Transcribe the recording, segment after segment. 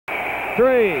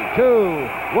3, 2,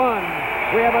 1.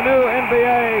 We have a new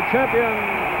NBA champion.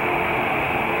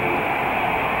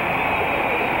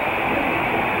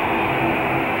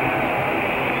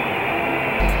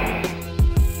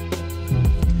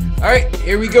 All right,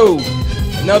 here we go.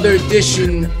 Another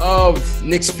edition of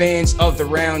Knicks Fans of the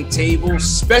Round Table,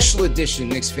 special edition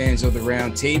Knicks Fans of the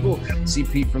Round Table.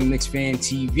 CP from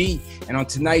KnicksFanTV. And on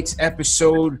tonight's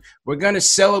episode, we're going to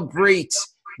celebrate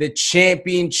the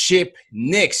championship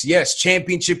Knicks. Yes,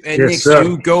 championship and Knicks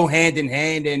do go hand in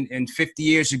hand. And 50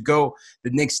 years ago, the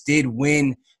Knicks did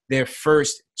win their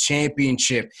first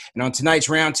championship. And on tonight's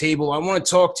roundtable, I want to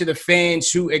talk to the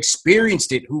fans who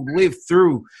experienced it, who lived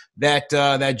through that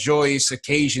joyous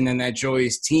occasion and that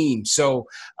joyous team. So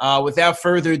without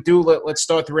further ado, let's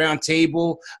start the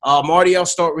roundtable. Marty, I'll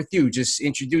start with you. Just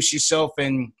introduce yourself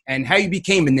and how you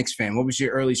became a Knicks fan. What was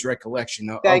your earliest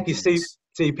recollection? Thank you,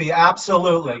 CP.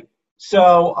 Absolutely.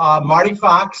 So Marty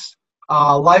Fox,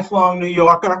 lifelong New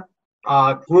Yorker,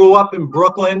 grew up in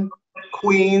Brooklyn,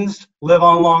 Queens, live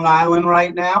on Long Island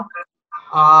right now.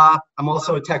 I'm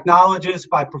also a technologist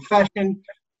by profession.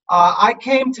 I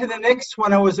came to the Knicks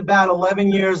when I was about 11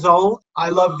 years old. I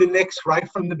loved the Knicks right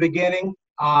from the beginning.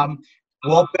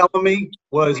 Walt Bellamy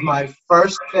was my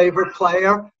first favorite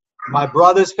player. My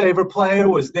brother's favorite player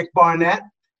was Dick Barnett.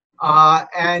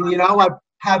 And, you know, I've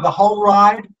had the whole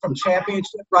ride from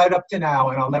championship right up to now,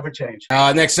 and I'll never change.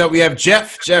 Next up, we have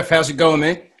Jeff. Jeff, how's it going,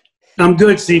 man? I'm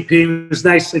good, CP. It was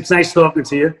nice. It's nice talking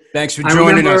to you. Thanks for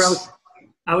joining us.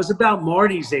 I was about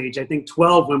Marty's age, I think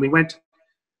 12, when we went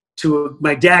to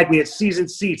my dad. We had season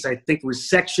seats. I think it was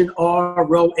section R,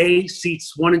 row A,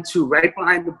 seats 1 and 2, right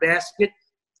behind the basket.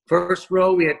 First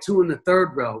row, we had 2 in the third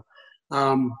row.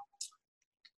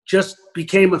 Just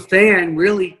became a fan,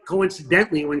 really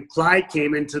coincidentally, when Clyde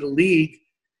came into the league.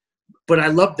 But I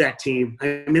loved that team.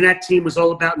 I mean, that team was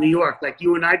all about New York. Like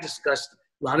you and I discussed,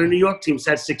 a lot of New York teams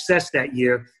had success that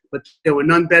year, but there were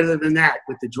none better than that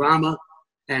with the drama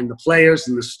and the players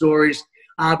and the stories.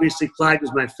 Obviously, Clyde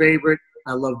was my favorite.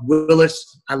 I loved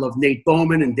Willis. I loved Nate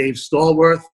Bowman and Dave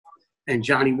Stallworth and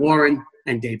Johnny Warren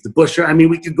and Dave the Busher. I mean,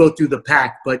 we could go through the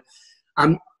pack, but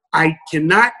I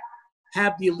cannot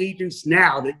have the allegiance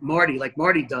now that like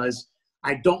Marty does.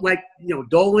 I don't like,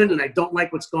 Dolan, and I don't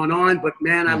like what's going on, but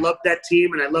man, I loved that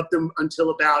team, and I loved them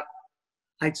until about,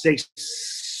 I'd say,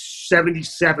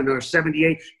 77 or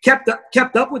 78. Kept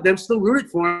up with them, still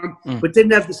rooted for them, but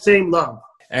didn't have the same love.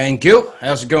 And Gil,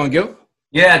 how's it going, Gil?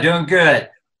 Yeah, doing good.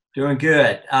 Doing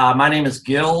good. My name is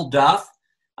Gil Duff.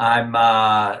 I'm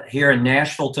here in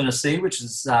Nashville, Tennessee, which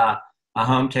is my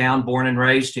hometown, born and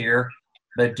raised here,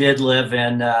 but did live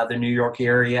in the New York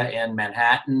area in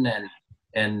Manhattan and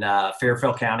in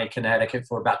Fairfield County, Connecticut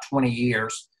for about 20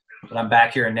 years. But I'm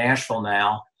back here in Nashville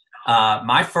now.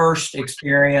 My first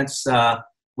experience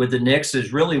with the Knicks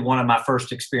is really one of my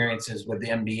first experiences with the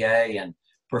NBA and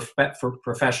for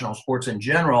professional sports in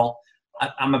general.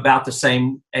 I'm about the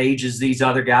same age as these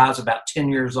other guys, about 10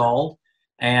 years old.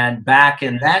 And back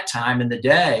in that time in the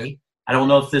day, I don't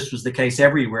know if this was the case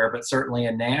everywhere, but certainly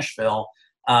in Nashville,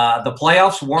 the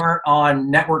playoffs weren't on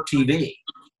network TV.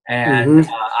 And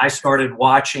I started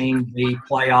watching the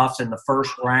playoffs in the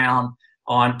first round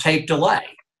on tape delay.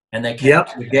 And the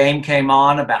game came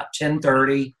on about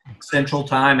 10:30 Central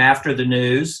Time after the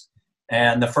news.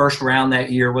 And the first round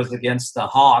that year was against the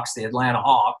Hawks, the Atlanta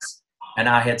Hawks. And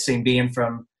I had seen, being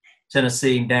from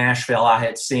Tennessee, Nashville, I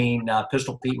had seen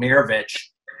Pistol Pete Maravich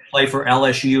play for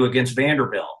LSU against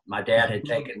Vanderbilt. My dad had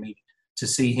taken me to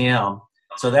see him.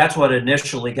 So that's what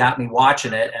initially got me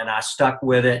watching it, and I stuck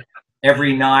with it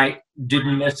every night,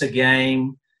 didn't miss a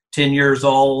game, 10 years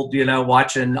old,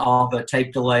 watching all the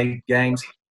tape delayed games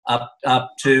up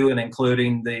to and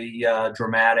including the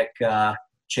dramatic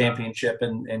championship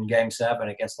in Game 7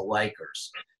 against the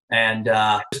Lakers. And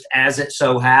just as it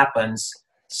so happens,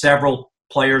 several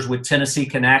players with Tennessee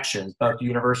connections, both the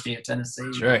University of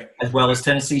Tennessee as well as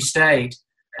Tennessee State,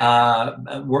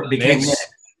 became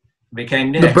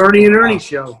Knicks. The Bernie and Ernie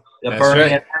show. The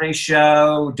Bernie and Ernie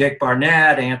show, Dick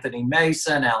Barnett, Anthony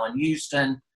Mason, Allen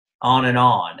Houston, on and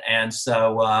on. And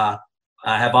so I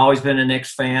have always been a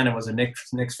Knicks fan and was a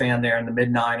Knicks fan there in the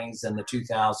mid-'90s and the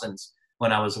 2000s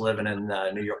when I was living in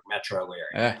the New York metro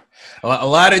area. A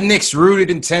lot of Knicks rooted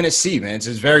in Tennessee, man.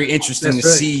 So it's very interesting to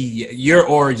see your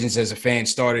origins as a fan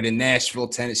started in Nashville,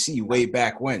 Tennessee, way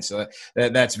back when. So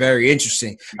that's very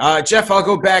interesting. Jeff, I'll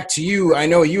go back to you. I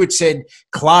know you had said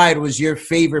Clyde was your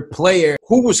favorite player.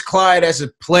 Who was Clyde as a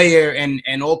player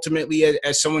and ultimately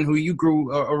as someone who you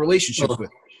grew a relationship with?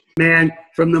 Man,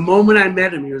 from the moment I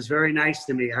met him, he was very nice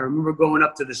to me. I remember going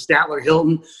up to the Statler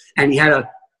Hilton, and he had a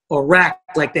a rack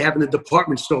like they have in a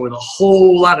department store with a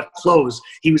whole lot of clothes.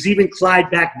 He was even Clyde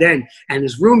back then. And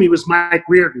his roomie was Mike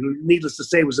Reardon, who, needless to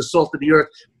say, was the salt of the earth.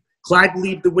 Clyde would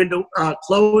leave the window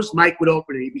closed. Mike would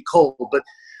open it. He'd be cold. But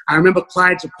I remember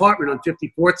Clyde's apartment on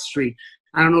 54th Street.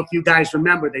 I don't know if you guys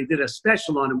remember. They did a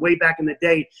special on him way back in the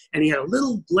day. And he had a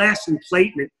little glass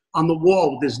emplacement on the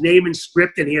wall with his name in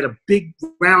script. And he had a big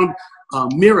round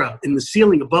mirror in the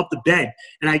ceiling above the bed.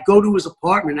 And I'd go to his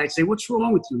apartment and I'd say, "What's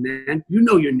wrong with you, man? You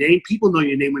know your name. People know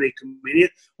your name when they come in here.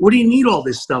 What do you need all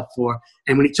this stuff for?"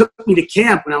 And when he took me to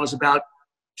camp when I was about,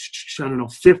 I don't know,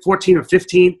 14 or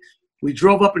 15, we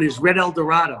drove up in his red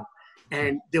Eldorado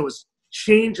and there was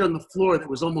change on the floor that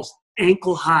was almost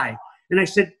ankle high. And I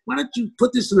said, "Why don't you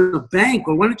put this in a bank,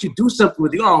 or why don't you do something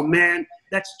with it?" "Oh man,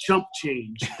 that's chump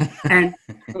change." And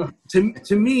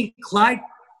to me, Clyde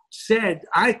said,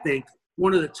 I think,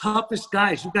 one of the toughest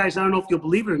guys, you guys, I don't know if you'll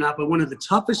believe it or not, but one of the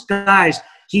toughest guys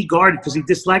he guarded, because he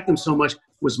disliked him so much,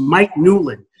 was Mike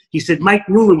Newland. He said Mike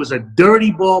Newland was a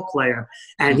dirty ball player,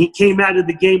 and he came out of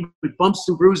the game with bumps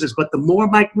and bruises. But the more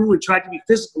Mike Newland tried to be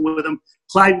physical with him,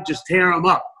 Clyde would just tear him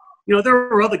up. You know, there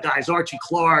were other guys, Archie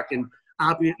Clark, and,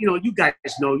 you know, you guys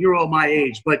know, you're all my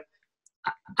age. But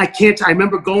I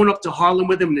remember going up to Harlem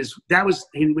with him, and that was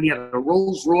when he had a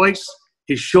Rolls Royce.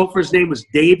 His chauffeur's name was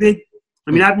David.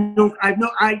 I mean,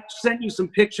 I sent you some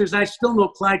pictures. I still know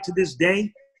Clyde to this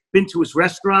day. Been to his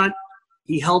restaurant.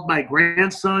 He held my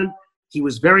grandson. He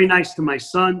was very nice to my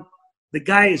son. The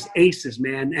guy is aces,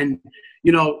 man. And,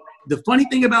 you know, the funny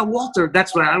thing about Walter,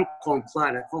 that's why I don't call him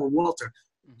Clyde, I call him Walter.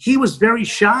 He was very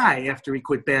shy after he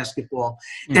quit basketball.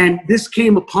 And this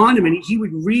came upon him, and he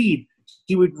would read.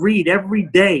 He would read every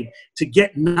day to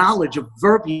get knowledge of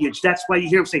verbiage. That's why you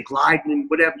hear him say Clyde and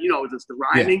whatever, you know, it's the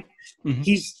rhyming. Yeah.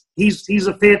 He's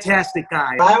a fantastic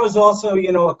guy. I was also,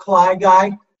 you know, a Clyde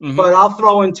guy, but I'll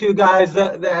throw in two guys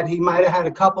that he might have had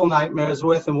a couple nightmares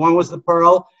with, and one was the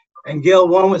Pearl, and Gil,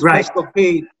 one was Pistol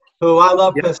Pete, who I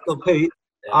love. Pistol Pete.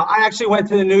 I actually went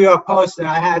to the New York Post, and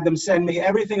I had them send me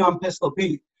everything on Pistol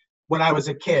Pete when I was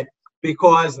a kid,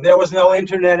 because there was no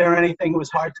internet or anything. It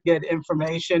was hard to get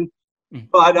information.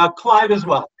 But Clyde as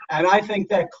well. And I think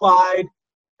that Clyde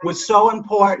was so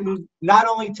important, not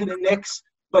only to the Knicks,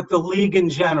 but the league in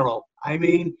general. I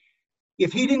mean,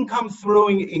 if he didn't come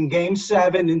through in Game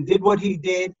 7 and did what he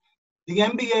did, the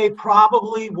NBA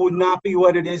probably would not be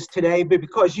what it is today. But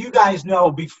because you guys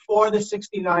know, before the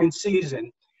 '69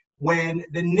 season, when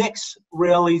the Knicks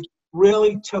really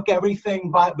took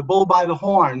everything by the bull by the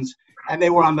horns, and they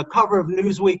were on the cover of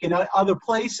Newsweek and other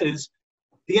places,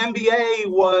 the NBA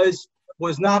was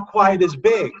not quite as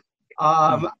big.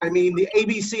 I mean, the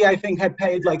ABC, I think, had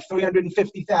paid like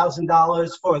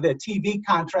 $350,000 for their TV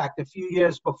contract a few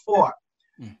years before.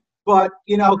 But,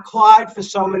 you know, Clyde, for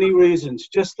so many reasons,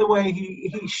 just the way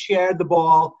he shared the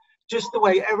ball, just the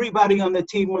way everybody on the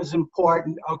team was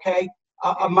important, okay?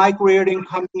 Mike Reardon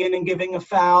coming in and giving a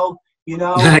foul, you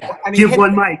know. And give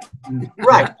one Mike.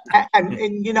 Right.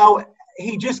 And, you know,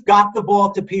 he just got the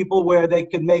ball to people where they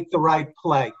could make the right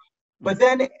play. But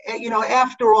then, you know,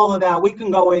 after all of that, we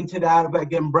can go into that about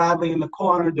getting Bradley in the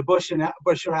corner,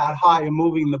 Busher out high and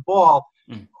moving the ball.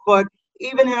 But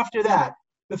even after that,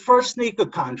 the first sneaker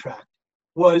contract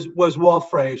was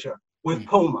Walt Frazier with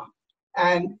Puma.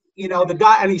 And, you know, the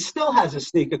guy, and he still has a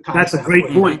sneaker contract. That's a great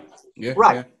point. Yeah,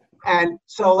 right. Yeah. And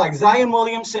so, like Zion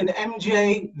Williamson,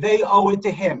 MJ, they owe it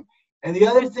to him. And the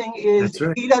other thing is,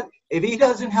 if he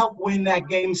doesn't help win that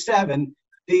Game 7,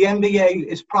 the NBA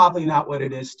is probably not what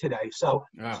it is today. So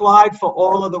Clyde, for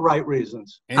all of the right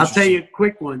reasons. I'll tell you a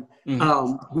quick one.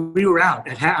 We were out.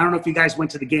 I don't know if you guys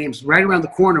went to the games. Right around the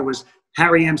corner was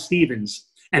Harry M. Stevens.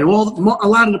 And a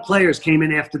lot of the players came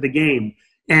in after the game.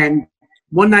 And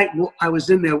one night I was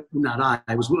in there,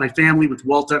 I was with my family, with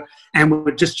Walter, and we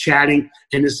were just chatting.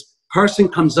 And this person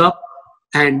comes up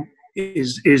and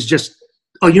is just,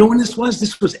 "Oh, you know when this was?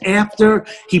 This was after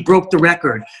he broke the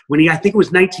record. When I think it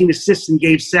was 19 assists in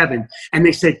Game 7. And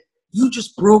they said, 'You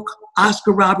just broke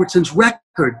Oscar Robertson's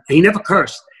record.'" And he never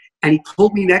cursed. And he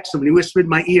told me next to him, and he whispered in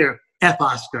my ear, "F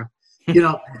Oscar." You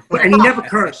know, and he never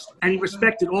cursed. And he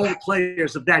respected all the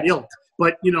players of that ilk.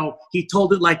 But, you know, he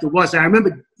told it like it was. I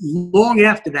remember long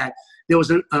after that, there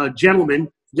was a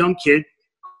gentleman, young kid,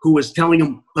 who was telling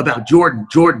him about Jordan.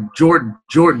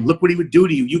 Look what he would do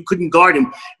to you. You couldn't guard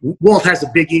him. Walt has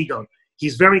a big ego.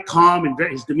 He's very calm, and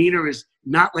his demeanor is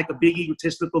not like a big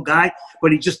egotistical guy,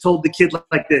 but he just told the kid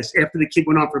like this. After the kid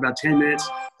went on for about 10 minutes,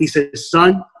 he said,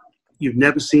 "Son, you've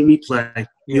never seen me play.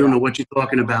 You don't know what you're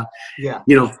talking about." Yeah.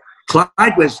 You know,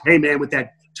 Clyde was, hey, man, with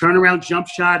that turnaround jump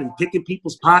shot and picking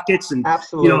people's pockets. And,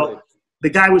 absolutely. You know, the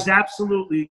guy was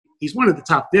absolutely, he's one of the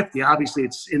top 50. Obviously,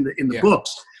 it's in the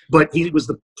books. but he was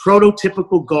the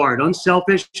prototypical guard,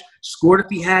 unselfish, scored if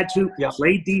he had to,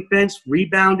 played defense,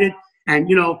 rebounded. And,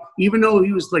 you know, even though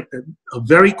he was like a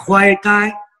very quiet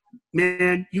guy,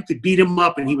 man, you could beat him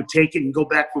up and he would take it and go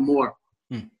back for more.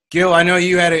 Gil, I know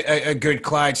you had a good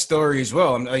Clyde story as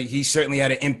well. He certainly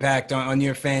had an impact on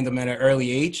your fandom at an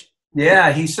early age.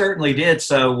 Yeah, he certainly did.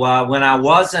 So when I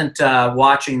wasn't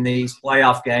watching these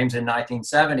playoff games in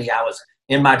 1970, I was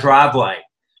in my driveway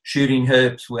shooting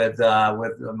hoops with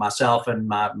myself and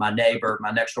my neighbor,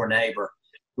 my next door neighbor,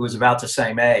 who was about the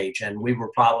same age. And we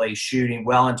were probably shooting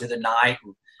well into the night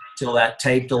until that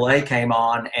tape delay came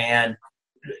on. And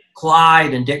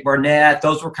Clyde and Dick Barnett,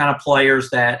 those were kind of players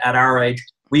that at our age,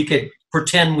 we could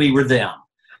pretend we were them,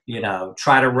 you know,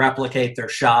 try to replicate their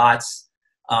shots.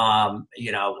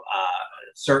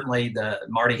 Certainly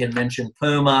Marty had mentioned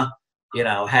Puma, you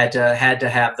know, had to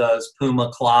have those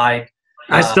Puma Clyde.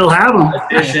 I still have them.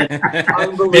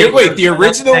 Wait, the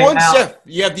original one, Chef?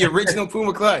 You have the original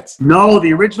Puma Clydes? No,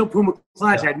 the original Puma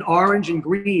Clydes had an orange and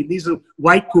green. These are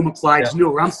white Puma Clydes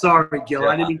newer. I'm sorry, Gil.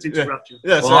 I didn't mean to interrupt you.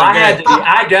 Well,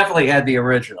 I definitely had the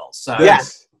originals. So.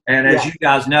 Yes. And as you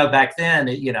guys know, back then,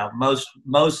 you know,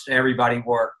 most everybody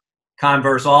wore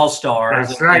Converse All-Stars.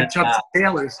 That's right, Chuck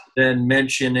Taylors. Then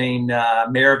mentioning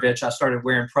Maravich, I started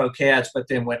wearing Pro Cats, but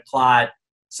then when Clyde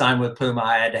signed with Puma,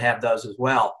 I had to have those as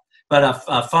well. But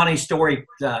a funny story,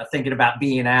 thinking about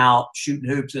being out, shooting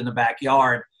hoops in the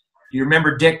backyard. You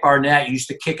remember Dick Barnett used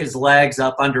to kick his legs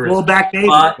up under his back baby.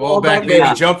 butt. Back baby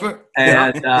jumper.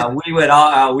 And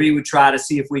we would try to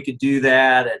see if we could do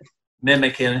that and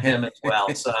mimic him as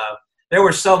well. So there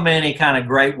were so many kind of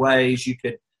great ways you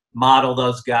could model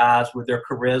those guys with their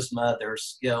charisma, their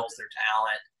skills, their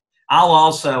talent. I'll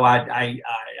also, I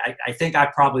think I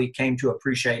probably came to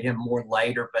appreciate him more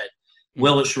later, but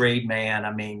Willis Reed, man,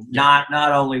 I mean, not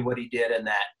only what he did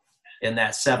in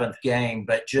that seventh game,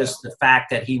 but just the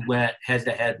fact that he went head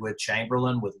to head with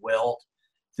Chamberlain, with Wilt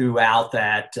throughout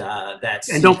that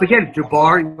season. And don't forget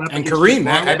Jabbar and Kareem.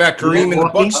 How about Kareem in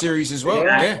the Bucks series as well?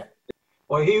 Yeah.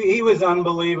 Well, he was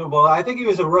unbelievable. I think he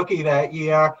was a rookie that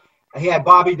year. He had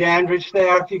Bobby Dandridge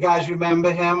there, if you guys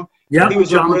remember him. Yeah, he was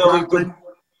John a really Franklin. good.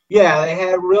 Yeah, they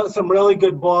had some really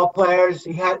good ball players.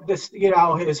 He had this, you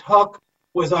know, his hook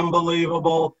was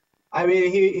unbelievable. I mean,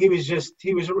 he was just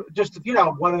you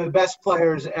know, one of the best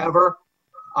players ever.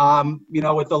 You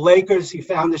know, with the Lakers, he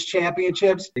found his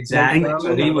championships. Exactly.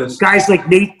 So he was guys like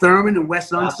Nate Thurman and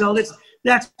Wes Unseld.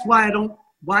 That's why I don't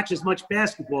watch as much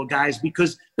basketball, guys,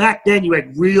 because back then you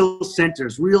had real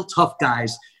centers, real tough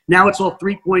guys. Now it's all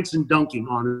 3 points and dunking,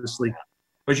 honestly.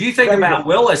 But you think about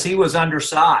Willis, he was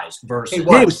undersized versus he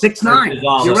was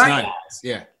 6'9". You're right.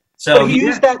 Yeah. So he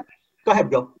used that. Go ahead,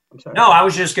 Bill. I'm sorry. No, I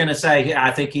was just going to say, I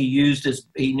think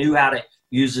he knew how to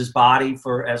use his body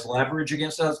as leverage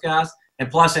against those guys. And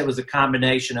plus, it was a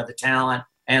combination of the talent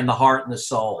and the heart and the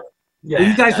soul. Yeah. Well,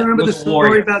 you guys remember the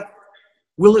story about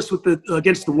Willis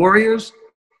against the Warriors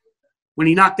when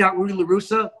he knocked out Rudy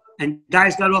LaRussa and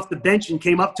guys got off the bench and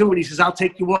came up to him and he says, "I'll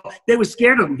take you all." They were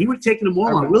scared of him. He would have taken them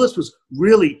all on. Willis was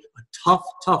really a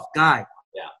tough guy.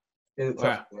 Yeah.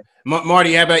 Wow.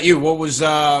 Marty, how about you?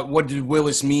 What did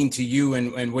Willis mean to you,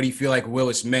 and what do you feel like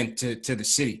Willis meant to the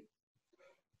city?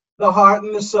 The heart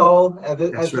and the soul, as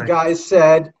the guys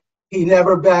said. He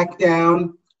never backed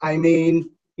down. I mean,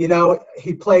 you know,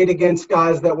 he played against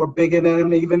guys that were bigger than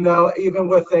him, even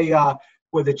with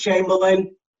a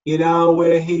Chamberlain, you know,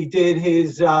 where he did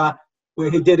his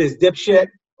dipshit.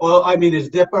 Well, I mean, his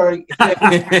dipper.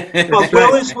 But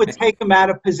Willis would take him out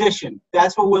of position.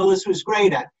 That's what Willis was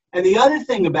great at. And the other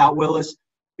thing about Willis,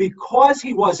 because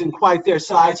he wasn't quite their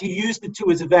size, he used it to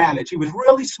his advantage. He was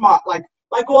really smart, like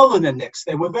all of the Knicks.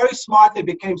 They were very smart. They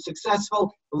became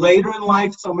successful later in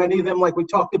life. So many of them, like we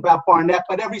talked about Barnett,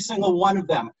 but every single one of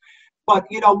them. But,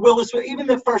 you know, Willis, even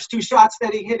the first two shots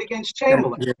that he hit against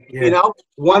Chamberlain, you know,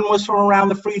 one was from around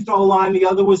the free throw line, the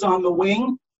other was on the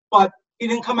wing, but he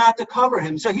didn't come out to cover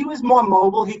him. So he was more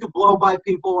mobile. He could blow by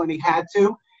people when he had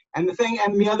to. And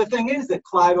the other thing is that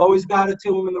Clyde always got it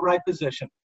to him in the right position.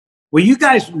 Well, you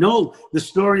guys know the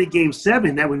story of Game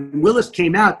 7, that when Willis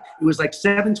came out, it was like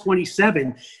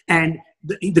 7:27, and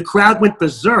the crowd went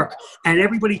berserk, and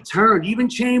everybody turned, even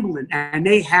Chamberlain, and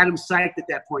they had him psyched at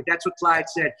that point. That's what Clyde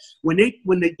said. When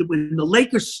the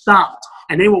Lakers stopped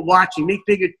and they were watching, they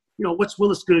figured, you know, what's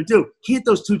Willis going to do? He hit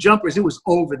those two jumpers. It was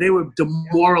over. They were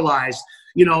demoralized.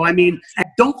 You know, I mean, and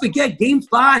don't forget Game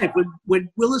 5 when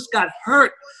Willis got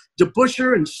hurt.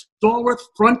 DeBusschere and Stallworth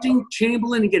fronting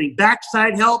Chamberlain and getting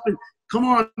backside help. And come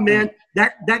on, man,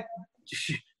 that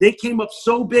they came up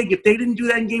so big. If they didn't do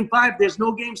that in Game 5, there's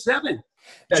no Game 7.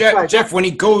 That's right. Jeff, when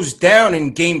he goes down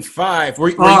in Game 5, were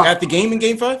you at the game in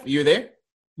Game 5? You were there?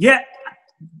 Yeah.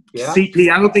 Yeah.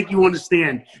 CP, I don't think you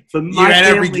understand. For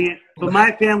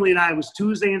my family and I, it was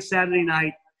Tuesday and Saturday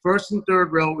night, first and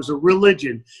third row. It was a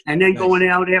religion. And then going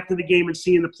out after the game and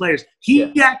seeing the players.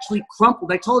 He actually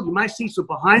crumpled. I told you, my seats were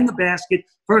behind the basket,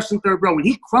 first and third row. When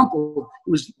he crumpled,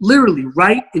 it was literally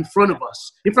right in front of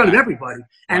us, in front of everybody.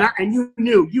 And you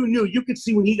knew. You could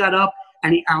see when he got up,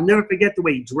 and I'll never forget the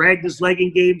way he dragged his leg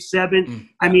in Game 7.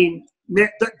 I mean,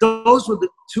 those were the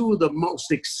two of the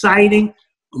most exciting,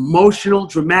 emotional,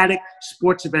 dramatic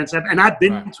sports events. And I've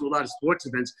been to a lot of sports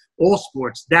events, all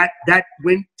sports. That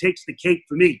win takes the cake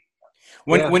for me.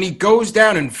 When he goes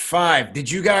down in 5, did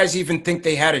you guys even think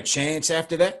they had a chance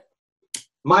after that?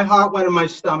 My heart went in my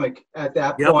stomach at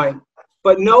that point.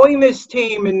 But knowing this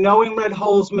team and knowing Red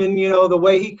Holzman, you know, the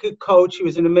way he could coach, he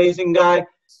was an amazing guy.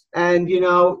 And, you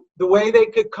know, the way they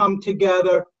could come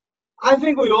together, I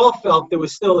think we all felt there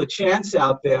was still a chance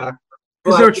out there.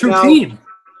 Because they're a true team.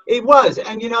 It was.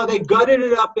 And, you know, they gutted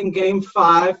it up in Game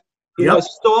 5. You know,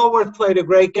 Stallworth played a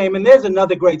great game. And there's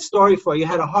another great story for you. He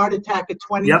had a heart attack at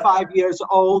 25 years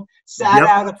old, sat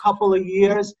out a couple of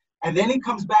years, and then he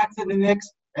comes back to the Knicks.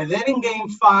 And then in Game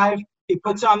 5, he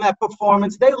puts on that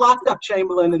performance. They locked up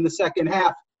Chamberlain in the second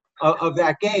half of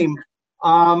that game.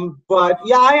 But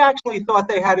yeah, I actually thought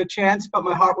they had a chance, but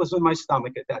my heart was in my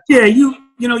stomach at that time. Yeah, you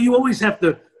know, you always have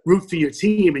to root for your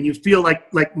team, and you feel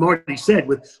like Marty said,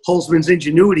 with Holzman's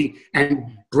ingenuity and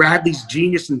Bradley's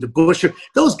genius and DeBusschere,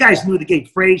 those guys knew the game.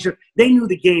 Frazier, they knew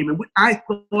the game, and I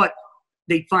thought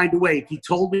they'd find a way. If he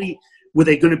told me, were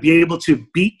they going to be able to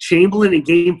beat Chamberlain in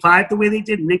Game 5 the way they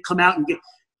did, and then come out and get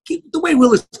the way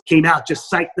Willis came out,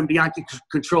 just psyched them beyond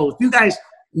control. If you guys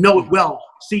know it well,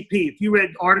 CP, if you read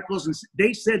articles, and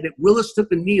they said that Willis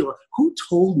took a needle. Who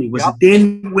told me? Was it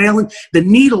Danny Whalen? The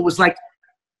needle was like,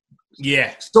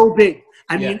 so big.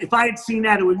 I mean, if I had seen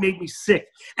that, it would make me sick.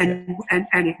 And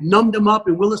it numbed him up,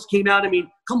 and Willis came out. I mean,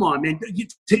 come on, man.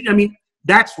 I mean,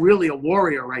 that's really a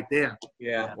warrior right there.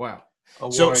 Yeah. Wow.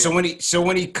 So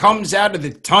when he comes out of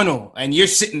the tunnel and you're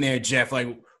sitting there, Jeff,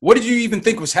 like, what did you even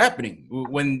think was happening?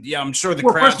 When I'm sure the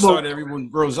crowd started, everyone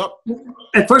rose up.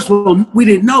 At first of all, we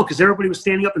didn't know because everybody was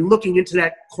standing up and looking into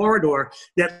that corridor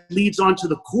that leads onto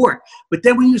the court. But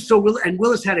then when you saw Willis, and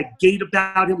Willis had a gait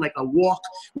about him, like a walk.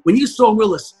 When you saw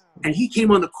Willis and he came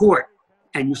on the court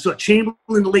and you saw Chamberlain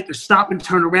and the Lakers stop and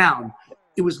turn around,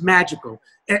 it was magical.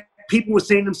 And people were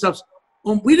saying to themselves,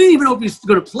 we didn't even know if he was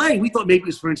going to play. We thought maybe it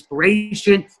was for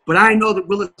inspiration. But I know that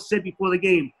Willis said before the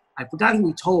game, I forgot who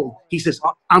he told. He says,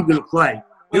 I'm going to play.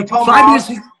 He told Marv,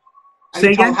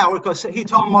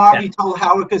 he told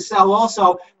Howard Cosell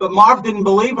also, but Marv didn't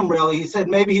believe him really. He said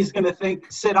maybe he's going to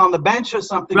sit on the bench or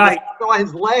something. Right. But saw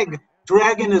his leg,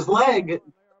 dragging his leg.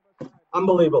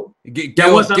 Unbelievable.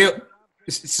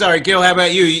 Sorry, Gil, how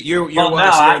about you? You're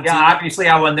obviously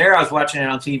I wasn't there. I was watching it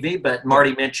on TV, but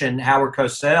Marty mentioned Howard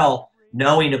Cosell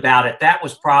knowing about it. That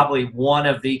was probably one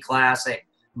of the classic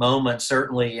moments,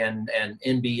 certainly in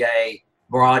NBA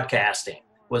broadcasting,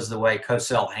 was the way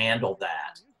Cosell handled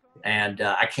that. And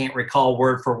I can't recall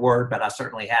word for word, but I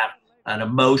certainly have an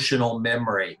emotional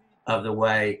memory of the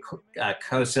way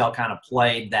Cosell kind of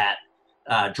played that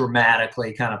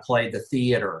dramatically, kind of played the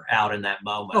theater out in that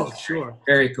moment. Oh, sure.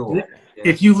 Very cool.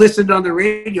 If you listened on the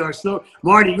radio, so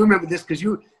Marty, you remember this because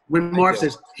when Marv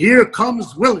says, "Here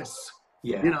comes Willis,"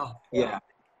 yeah, you know.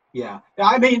 Yeah.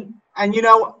 I mean, and you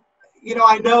know,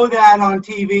 I know that on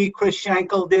TV, Chris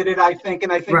Schenkel did it, I think,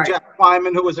 and I think Jeff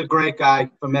Wyman, who was a great guy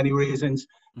for many reasons.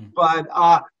 But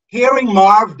hearing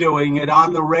Marv doing it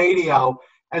on the radio,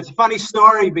 it's a funny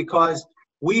story because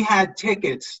we had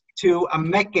tickets to a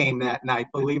Met game that night,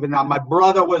 believe it or not. My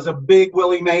brother was a big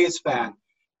Willie Mays fan.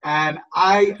 And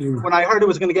when I heard it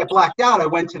was going to get blacked out, I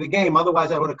went to the game.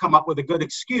 Otherwise, I would have come up with a good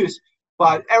excuse.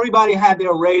 But everybody had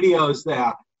their radios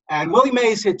there. And Willie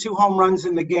Mays hit 2 home runs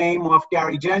in the game off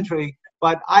Gary Gentry,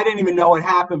 but I didn't even know what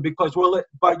happened because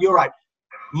but you're right.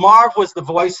 Marv was the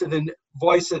voice of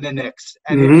the Knicks.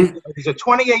 And he's a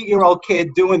 28-year-old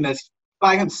kid doing this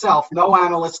by himself, no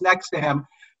analyst next to him.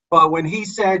 But when he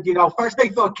said, first they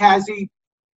thought Kazi,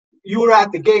 you were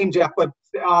at the game, Jeff, but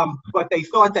they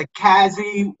thought that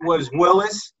Kazi was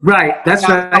Willis. Right, that's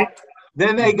right.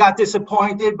 Then they got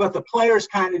disappointed, but the players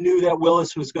kind of knew that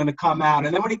Willis was going to come out.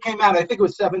 And then when he came out, I think it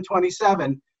was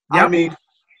 7:27. I mean,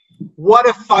 what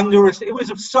a thunderous! It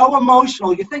was so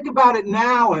emotional. You think about it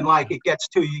now, and it gets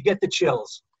to you. You get the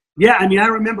chills. Yeah, I mean, I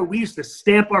remember we used to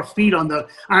stamp our feet on the.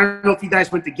 I don't know if you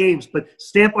guys went to games, but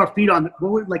stamp our feet on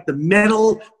the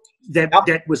metal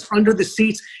that was under the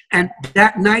seats. And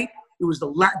that night,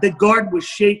 the guard was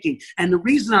shaking. And the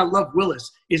reason I love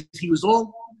Willis is he was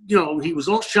all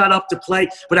shot up to play.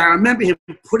 But I remember him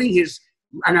putting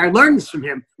and I learned this from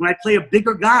him, when I play a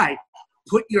bigger guy,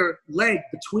 put your leg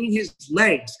between his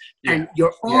legs and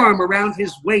your arm around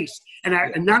his waist.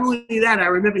 And not only that, I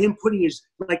remember him putting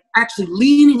actually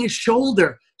leaning his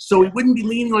shoulder so he wouldn't be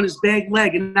leaning on his bag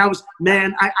leg. And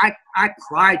I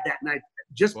cried that night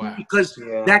just because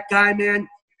that guy, man.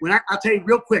 I'll tell you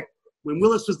real quick, when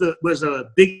Willis was a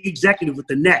big executive with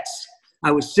the Nets,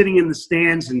 I was sitting in the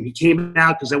stands and he came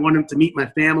out because I wanted him to meet my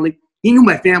family. He knew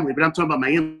my family, but I'm talking about my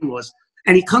in-laws.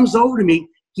 And he comes over to me.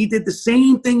 He did the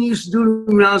same thing he used to do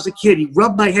when I was a kid. He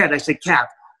rubbed my head. I said, Cap,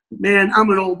 man, I'm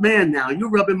an old man now. You're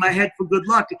rubbing my head for good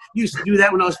luck. You used to do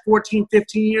that when I was 14,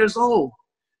 15 years old.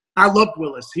 I loved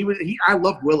Willis. I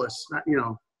loved Willis,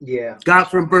 Yeah. Guy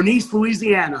from Bernice,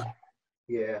 Louisiana.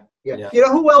 Yeah. You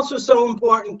know who else was so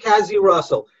important? Cassie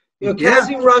Russell.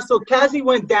 Cassie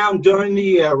went down during the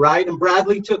year, right? And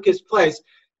Bradley took his place.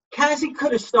 Cassie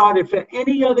could have started for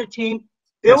any other team.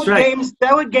 There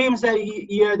were games that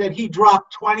year that he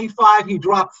dropped 25, he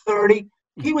dropped 30.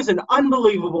 He was an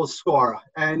unbelievable scorer.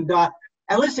 And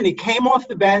listen, he came off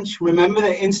the bench. Remember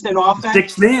the instant offense?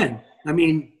 Six man.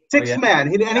 Six man.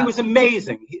 And he was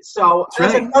amazing. So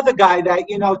that's another guy that,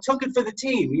 took it for the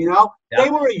team, They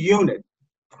were a unit.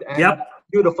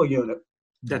 Beautiful unit.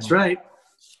 That's right.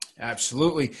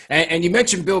 Absolutely. And you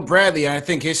mentioned Bill Bradley. I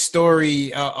think his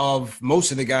story of most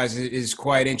of the guys is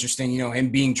quite interesting. Him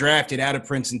being drafted out of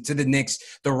Princeton to the Knicks,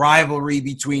 the rivalry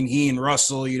between he and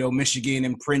Russell, Michigan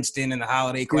and Princeton and the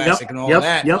Holiday Classic and all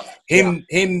that.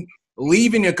 Him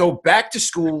leaving to go back to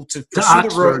school to pursue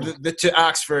the road to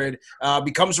Oxford,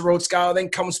 becomes a Rhodes Scholar, then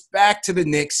comes back to the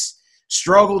Knicks.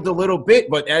 Struggled a little bit,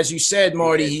 but as you said,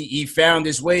 Marty, he found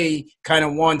his way kind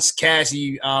of once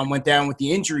Cassie went down with the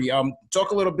injury.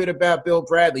 Talk a little bit about Bill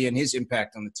Bradley and his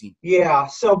impact on the team. Yeah,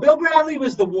 so Bill Bradley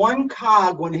was the one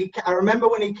cog I remember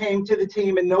when he came to the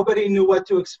team and nobody knew what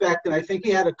to expect, and I think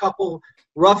he had a couple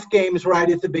rough games right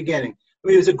at the beginning.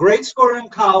 He was a great scorer in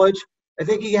college. I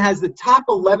think he has the top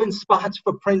 11 spots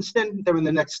for Princeton. They're in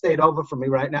the next state over for me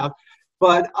right now.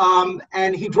 But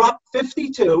and he dropped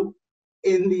 52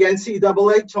 in the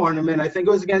NCAA tournament. I think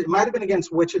it might have been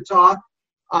against Wichita.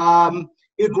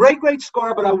 He's a great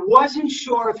scorer, but I wasn't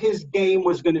sure if his game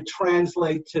was going to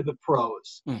translate to the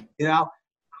pros,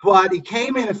 But he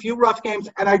came in a few rough games,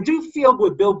 and I do feel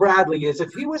with Bill Bradley is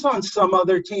if he was on some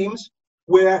other teams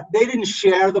where they didn't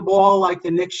share the ball like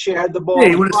the Knicks shared the ball. Yeah,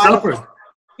 he would have suffered.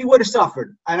 He would have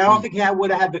suffered, and I don't think he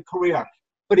would have had the career.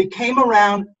 But he came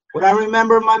around. What I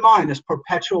remember in my mind is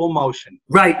perpetual motion.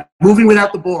 Right, moving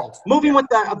without the ball. Moving with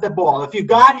the ball. If you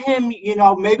got him,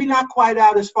 maybe not quite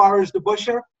out as far as the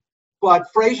Busher,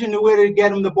 but Frazier knew where to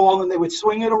get him the ball, and they would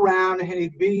swing it around, and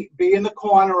he'd be in the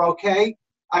corner, okay?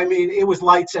 It was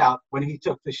lights out when he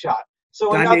took the shot.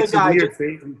 So another guy.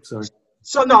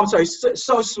 I'm sorry.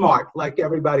 So smart, like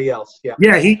everybody else. Yeah.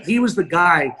 Yeah, he was the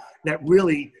guy that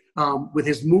really, with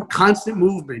his constant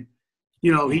movement,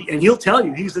 he'll tell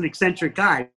you he's an eccentric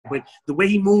guy, but the way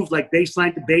he moved, like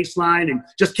baseline to baseline, and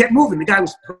just kept moving. The guy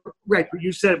was right.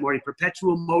 You said it, Marty.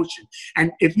 Perpetual motion.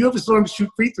 And if you ever saw him shoot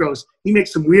free throws, he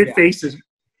makes some weird faces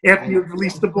after you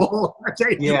release the ball. I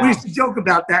tell you, we used to joke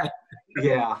about that.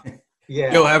 Yeah.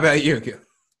 Gil, how about you, Gil?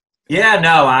 Yeah,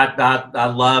 no, I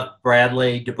love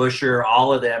Bradley, DeBusschere,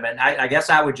 all of them, and I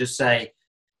guess I would just say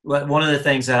one of the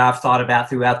things that I've thought about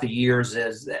throughout the years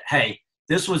is that, hey,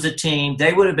 this was a team.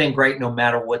 They would have been great no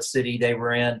matter what city they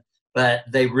were in, but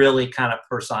they really kind of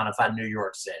personified New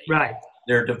York City. Right.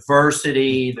 Their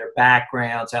diversity, their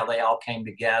backgrounds, how they all came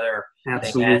together.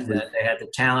 Absolutely. They had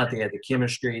the talent, they had the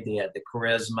chemistry, they had the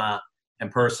charisma and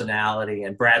personality,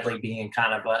 and Bradley being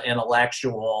kind of an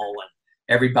intellectual and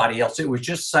everybody else. It was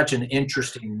just such an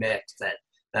interesting mix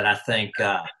that I think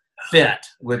fit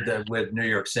with New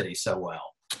York City so well.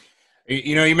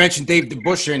 You mentioned Dave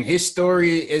DeBusschere and his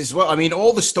story as well.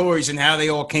 All the stories and how they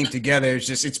all came together,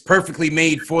 it's perfectly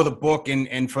made for the book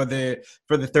and for the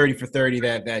 30 for 30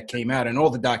 that came out and all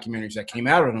the documentaries that came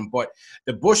out of them. But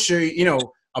DeBusschere,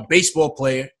 a baseball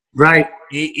player. Right.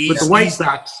 With the White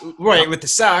Sox. Right, with the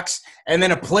Sox. And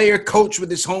then a player coach with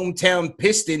his hometown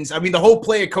Pistons. The whole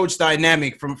player coach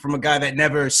dynamic from a guy that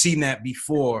never seen that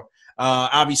before.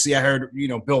 Obviously, I heard,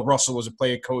 Bill Russell was a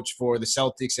player coach for the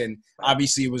Celtics, and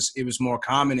obviously it was more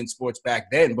common in sports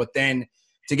back then. But then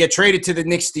to get traded to the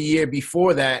Knicks the year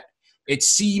before that, it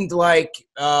seemed like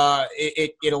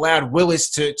it allowed Willis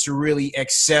to really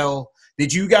excel.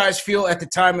 Did you guys feel at the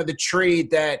time of the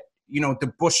trade that,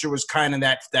 DeBusschere was kind of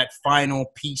that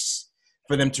final piece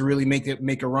for them to really make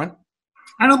a run?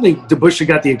 I don't think DeBusschere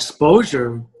got the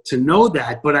exposure to know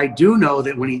that, but I do know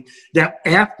that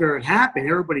after it happened,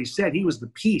 everybody said he was the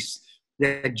piece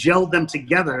that gelled them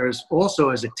together also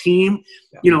as a team,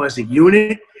 as a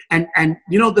unit. And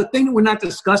the thing that we're not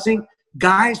discussing,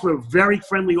 guys were very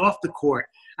friendly off the court.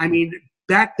 I mean,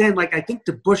 back then, like I think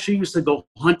DeBusschere used to go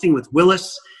hunting with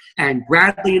Willis, and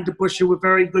Bradley and DeBusschere were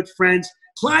very good friends.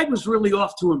 Clyde was really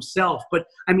off to himself, but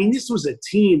I mean, this was a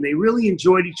team. They really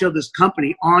enjoyed each other's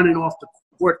company on and off the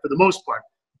court for the most part.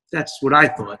 That's what I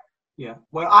thought. Yeah.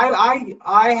 Well,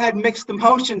 I had mixed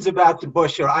emotions about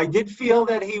DeBusschere. I did feel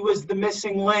that he was the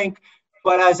missing link,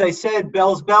 but as I said,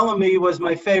 Bells Bellamy was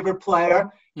my favorite player,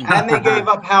 and they gave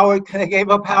up Howard. They gave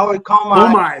up Howard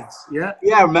Comides. Yeah.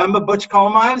 Yeah. Remember Butch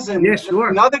Comides? And yeah, sure.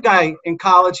 Another guy in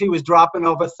college, he was dropping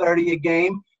over 30 a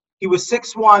game. He was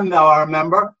 6'1", though, I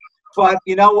remember. But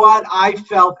you know what? I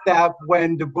felt that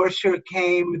when DeBusschere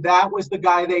came, that was the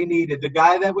guy they needed, the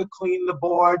guy that would clean the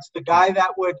boards, the guy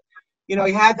that would, he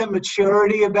had the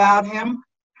maturity about him,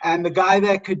 and the guy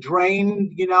that could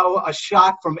drain, a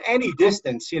shot from any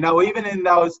distance, even in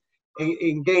those,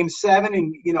 in Game 7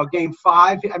 and, Game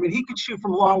 5. I mean, he could shoot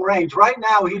from long range. Right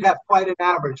now, he'd have quite an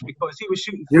average because he was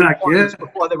shooting 3-pointers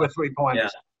before they were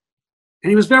 3-pointers. Yeah. And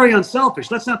he was very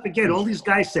unselfish. Let's not forget, all these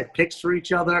guys set picks for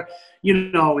each other,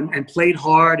 and played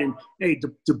hard. And, hey,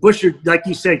 DeBusschere, like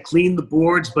you said, cleaned the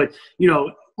boards. But,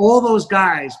 all those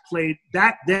guys played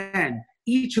back then.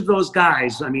 Each of those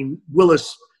guys, I mean,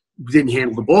 Willis didn't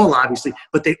handle the ball, obviously,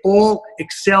 but they all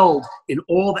excelled in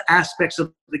all the aspects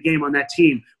of the game on that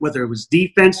team, whether it was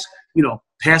defense,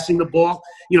 passing the ball,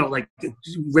 like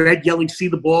Red yelling, see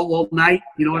the ball all night,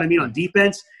 you know what I mean, on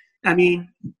defense. I mean,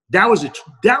 that was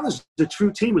the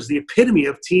true team. It was the epitome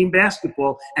of team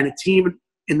basketball, and a team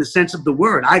in the sense of the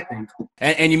word, I think.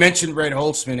 And you mentioned Red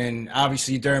Holtzman, and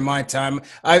obviously during my time,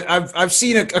 I've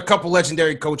seen a couple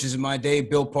legendary coaches in my day,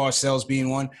 Bill Parcells being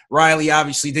one. Riley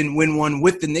obviously didn't win one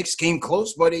with the Knicks, came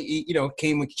close, but it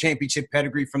came with championship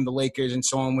pedigree from the Lakers and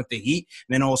so on with the Heat.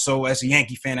 And then also as a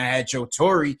Yankee fan, I had Joe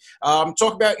Torre.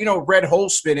 Talk about, Red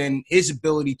Holtzman and his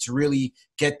ability to really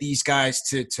get these guys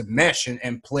to mesh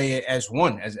and play it as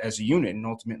one, as a unit, and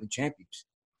ultimately champions.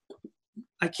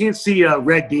 I can't see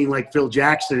Red being like Phil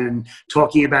Jackson and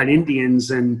talking about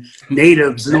Indians and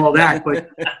natives and all that.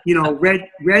 But,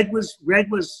 Red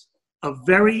was a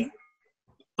very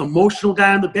emotional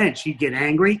guy on the bench. He'd get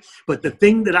angry. But the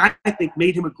thing that I think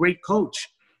made him a great coach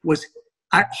was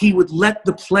he would let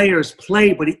the players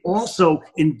play, but he also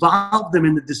involved them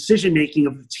in the decision-making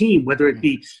of the team, whether it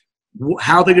be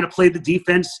how they're going to play the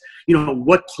defense,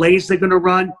 what plays they're going to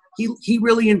run. He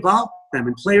really involved them,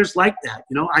 and players like that,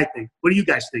 I think. What do you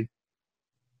guys think?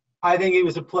 I think he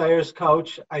was a player's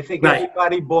coach. I think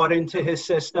everybody bought into his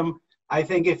system. I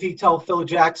think if he told Phil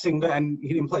Jackson, and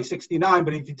he didn't play 69,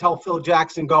 but if he told Phil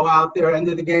Jackson, go out there, end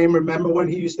of the game, remember when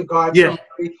he used to guard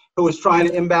somebody who was trying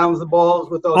to inbound the balls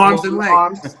with those arms and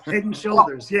legs, head and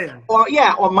shoulders,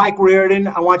 or Mike Reardon,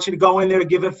 I want you to go in there,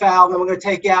 give a foul, then we're going to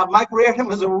take you out. Mike Reardon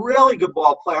was a really good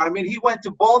ball player. I mean, he went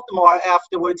to Baltimore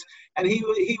afterwards, and he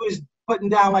was putting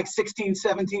down like 16,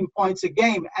 17 points a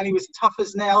game, and he was tough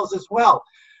as nails as well.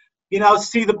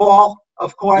 See the ball,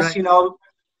 of course,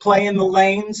 play in the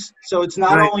lanes. So it's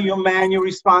not only your man you're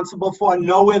responsible for,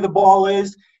 know where the ball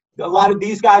is. A lot of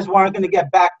these guys weren't going to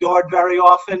get backdoored very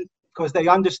often because they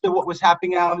understood what was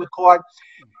happening out on the court.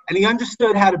 And he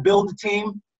understood how to build a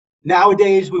team.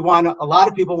 Nowadays, a lot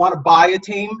of people want to buy a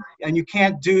team, and you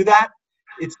can't do that.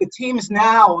 It's the teams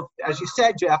now, as you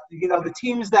said, Jeff, the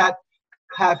teams that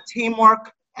have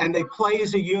teamwork and they play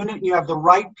as a unit, and you have the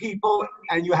right people,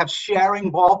 and you have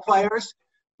sharing ball players.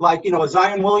 Like,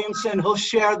 Zion Williamson, he'll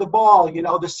share the ball.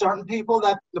 There's certain people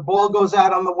that the ball goes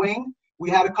out on the wing. We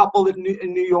had a couple in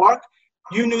New York.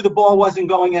 You knew the ball wasn't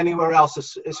going anywhere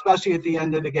else, especially at the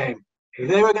end of the game.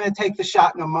 They were going to take the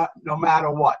shot no matter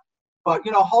what. But,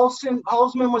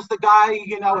 Holtzman was the guy,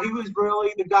 he was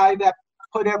really the guy that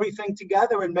put everything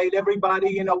together and made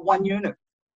everybody, one unit.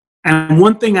 And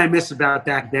one thing I miss about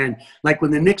back then, like when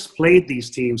the Knicks played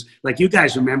these teams, like you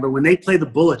guys remember, when they played the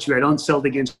Bullets, you had Untold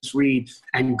against Reed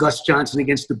and Gus Johnson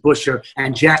against DeBusschere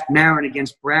and Jack Marin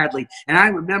against Bradley. And I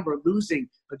remember losing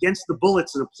against the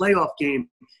Bullets in a playoff game,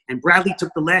 and Bradley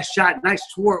took the last shot, and I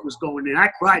swore it was going in. I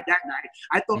cried that night.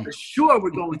 I thought for sure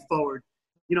we're going forward.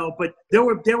 But there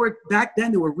were back then,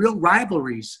 there were real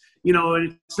rivalries,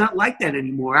 and it's not like that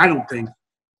anymore, I don't think.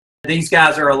 These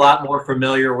guys are a lot more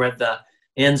familiar with the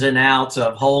ins and outs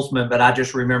of Holtzman, but I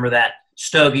just remember that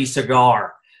stogie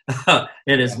cigar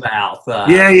in his mouth.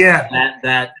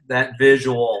 That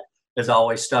visual has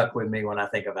always stuck with me when I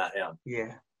think about him.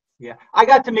 Yeah. I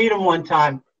got to meet him one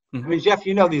time. I mean, Jeff,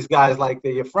 you know these guys like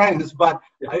they're your friends, but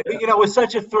you know, it was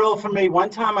such a thrill for me. One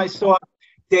time I saw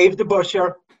Dave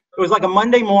DeBuscher. It was like a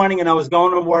Monday morning, and I was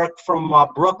going to work from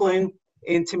Brooklyn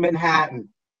into Manhattan.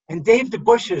 And Dave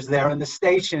DeBuscher's there in the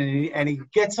station, and he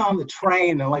gets on the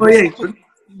train. And like,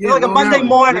 like a Monday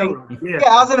morning. Yeah,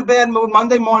 I was in a bad mood,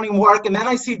 Monday morning work. And then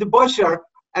I see DeBuscher,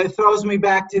 and it throws me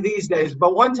back to these days.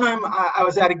 But one time I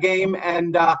was at a game,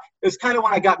 and it was kind of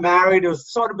when I got married. It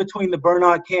was sort of between the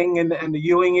Bernard King and the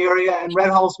Ewing area. And Red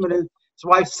Holzman and his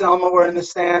wife Selma were in the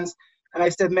stands. And I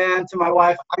said, man, to my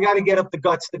wife, I got to get up the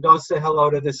guts to go say hello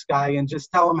to this guy and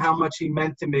just tell him how much he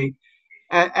meant to me.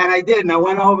 And I did. And I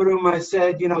went over to him and I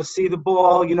said, you know, see the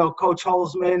ball, you know, Coach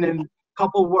Holzman, and a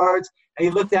couple words. And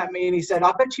he looked at me and he said,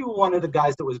 I bet you were one of the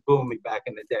guys that was booing me back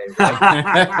in the day.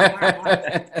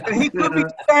 Right? And he could be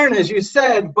stern, as you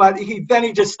said, but then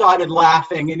he just started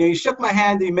laughing. And he shook my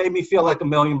hand and he made me feel like $1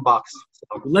 million.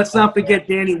 So, let's not forget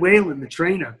Danny Whalen, the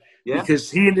trainer. Yeah. Because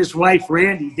he and his wife,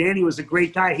 Randy, Danny was a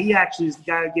great guy. He actually is the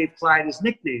guy who gave Clyde his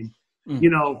nickname.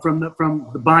 You know, from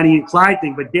the Bonnie and Clyde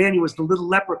thing. But Danny was the little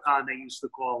leprechaun, they used to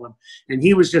call him. And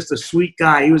he was just a sweet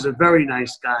guy. He was a very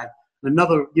nice guy.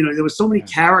 Another, you know, there were so many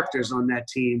characters on that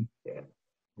team.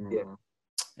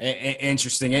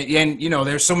 Interesting. And you know,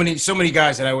 there's so many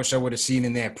guys that I wish I would have seen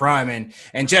in their prime.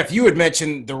 And Jeff, you had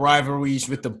mentioned the rivalries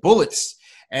with the Bullets.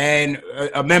 And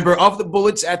a member of the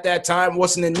Bullets at that time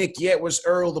wasn't a Knick yet, was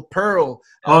Earl the Pearl.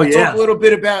 Talk a little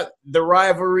bit about the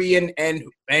rivalry and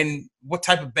what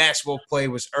type of basketball play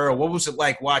was Earl. What was it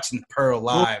like watching Pearl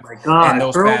live and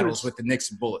those battles with the Knicks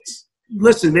and Bullets?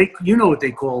 Listen, you know what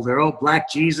they called Earl,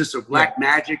 Black Jesus or Black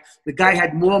Magic. The guy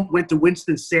had more, went to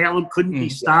Winston-Salem, couldn't be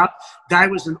stopped. Guy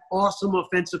was an awesome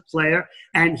offensive player,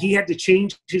 and he had to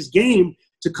change his game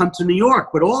to come to New York.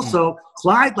 But also,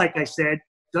 Clyde, like I said,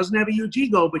 doesn't have a huge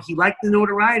ego, but he liked the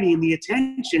notoriety and the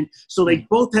attention, so they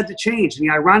both had to change. And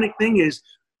the ironic thing is,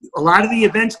 a lot of the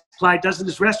events Clyde does in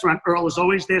his restaurant, Earl is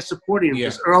always there supporting him,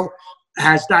 because Earl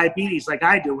has diabetes like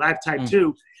I do. I have type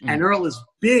 2, and Earl is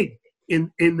big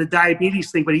in the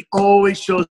diabetes thing, but he always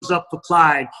shows up for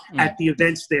Clyde at the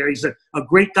events there. He's a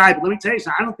great guy, but let me tell you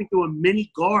something, I don't think there were many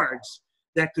guards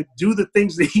that could do the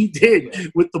things that he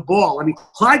did with the ball. I mean,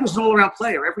 Clyde was an all-around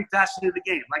player, every facet of the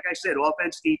game. Like I said,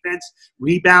 offense, defense,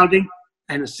 rebounding,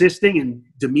 and assisting, and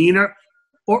demeanor.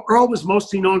 Earl was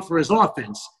mostly known for his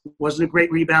offense. Wasn't a great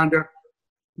rebounder.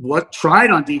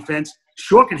 Tried on defense.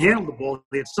 Sure can handle the ball.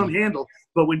 He had some handle.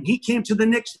 But when he came to the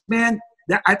Knicks, man,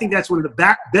 I think that's one of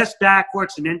the best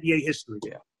backcourts in NBA history.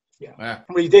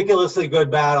 Ridiculously good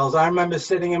battles. I remember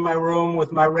sitting in my room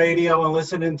with my radio and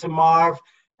listening to Marv.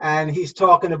 And he's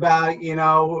talking about, you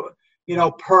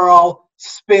know, Pearl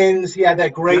spins. He had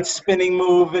that great spinning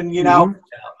move, and you know,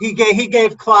 he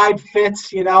gave Clyde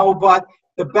fits, you know, but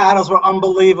the battles were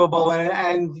unbelievable.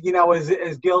 And you know, as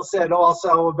Gil said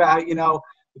also about, you know,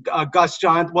 Gus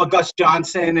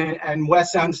Johnson and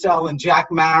Wes Unseld and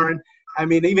Jack Marin. I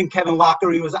mean, even Kevin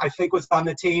Locker, I think was on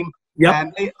the team.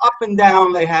 And they, up and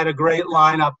down, they had a great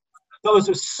lineup. Those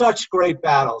were such great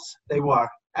battles. They were.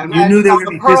 And you knew they were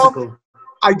going to be physical.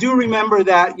 I do remember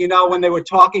that, you know, when they were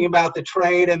talking about the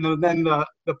trade, and then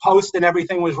the Post and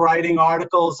everything was writing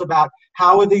articles about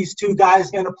how are these two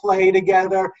guys going to play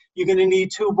together. You're going to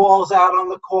need two balls out on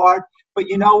the court. But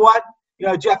you know what? You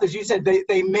know, Jeff, as you said,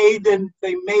 they made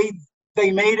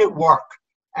it work,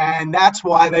 and that's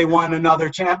why they won another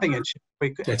championship.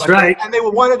 That's right. And they were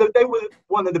one of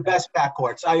the best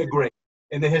backcourts. I agree,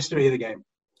 in the history of the game.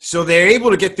 So they're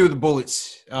able to get through the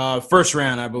Bullets, first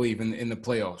round, I believe, in the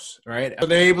playoffs, right? So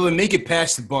they're able to make it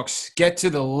past the Bucks, get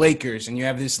to the Lakers, and you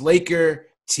have this Laker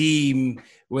team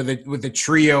with a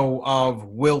trio of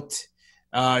Wilt,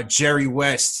 Jerry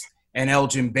West, and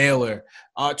Elgin Baylor.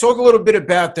 Talk a little bit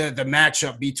about the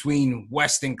matchup between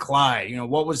West and Clyde. You know,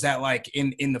 what was that like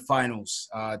in the finals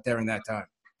during that time?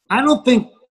 I don't think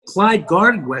Clyde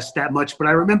guarded West that much, but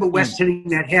I remember West hitting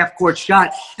that half-court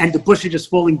shot and DeBuscher just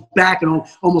falling back and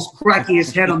almost cracking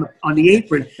his head on the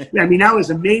apron. I mean, that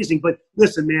was amazing. But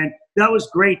listen, man, that was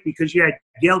great because you had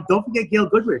Gail. Don't forget Gail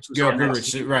Goodrich.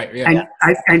 Right? Yeah.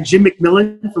 And Jim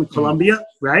McMillan from Columbia,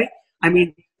 right? I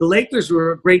mean, the Lakers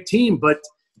were a great team, but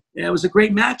it was a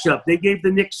great matchup. They gave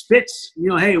the Knicks fits. You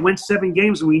know, hey, it went 7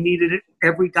 games and we needed it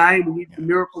every guy, and we needed the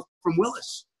miracle from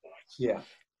Willis. Yeah.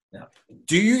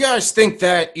 Do you guys think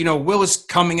that, you know, Willis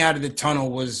coming out of the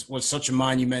tunnel was such a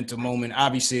monumental moment?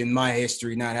 Obviously, in my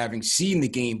history, not having seen the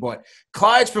game, but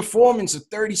Clyde's performance of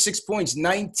 36 points,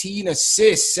 19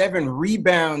 assists, 7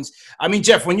 rebounds. I mean,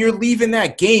 Jeff, when you're leaving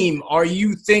that game, are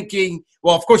you thinking?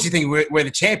 Well, of course, you think we're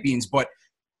the champions, but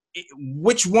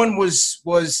which one was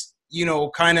you know,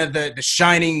 kind of the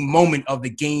shining moment of the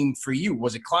game for you?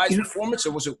 Was it Clyde's performance,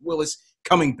 or was it Willis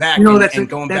coming back and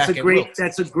going back at Wilt?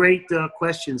 That's a great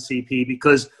question, CP,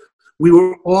 because we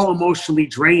were all emotionally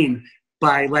drained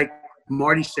by, like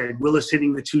Marty said, Willis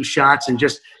hitting the 2 shots and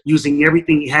just using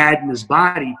everything he had in his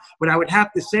body. But I would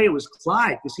have to say it was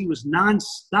Clyde, because he was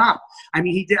nonstop. I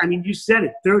mean, you said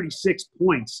it, 36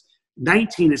 points,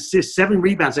 19 assists, 7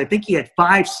 rebounds. I think he had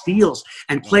 5 steals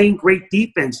and playing great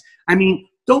defense. I mean,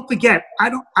 don't forget,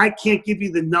 I can't give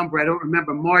you the number. I don't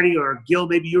remember. Marty or Gil,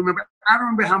 maybe you remember. I don't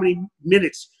remember how many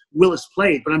minutes Willis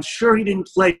played, but I'm sure he didn't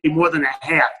play more than a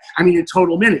half. I mean, in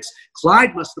total minutes.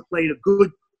 Clyde must have played a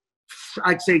good,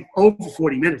 I'd say, over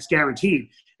 40 minutes guaranteed.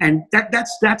 And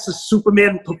that's a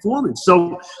Superman performance.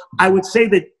 So I would say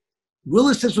that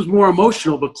Willis's was more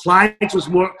emotional, but Clyde's was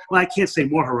more, well, I can't say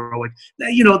more heroic.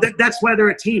 You know, that's why they're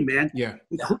a team, man. Yeah.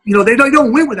 You know, they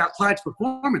don't win without Clyde's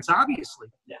performance, obviously.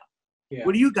 Yeah. Yeah.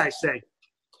 What do you guys say?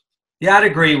 Yeah, I'd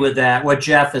agree with that, what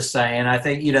Jeff is saying. I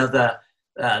think, you know,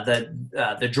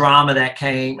 the drama that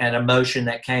came and emotion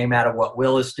that came out of what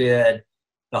Willis did,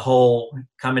 the whole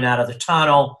coming out of the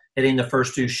tunnel, hitting the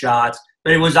first 2 shots.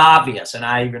 But it was obvious, and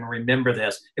I even remember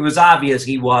this, it was obvious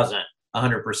he wasn't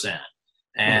 100%.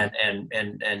 And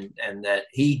that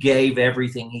he gave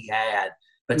everything he had,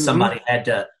 but somebody had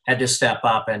to step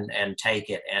up and take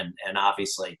it. And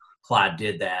obviously Clyde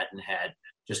did that and had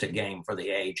just a game for the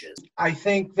ages. I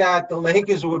think that the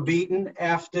Lakers were beaten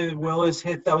after Willis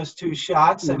hit those 2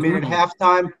 shots. I mean, at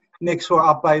halftime, Knicks were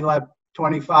up by like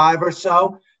 25 or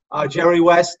so. Jerry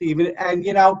West even, and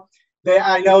you know,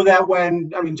 I know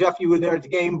that Jeff, you were there at the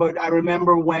game, but I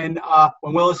remember when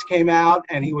Willis came out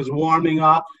and he was warming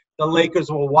up, the Lakers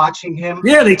were watching him.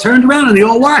 Yeah, they turned around and they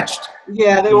all watched.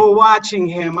 Yeah, they were watching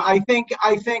him. I think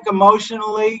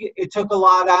emotionally it took a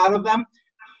lot out of them.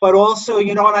 But also,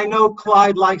 you know, and I know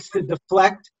Clyde likes to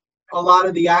deflect a lot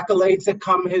of the accolades that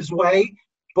come his way,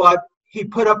 but he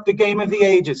put up the game of the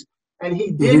ages. And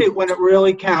he did it when it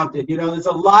really counted. You know, there's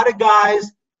a lot of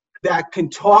guys that can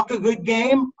talk a good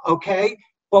game, okay?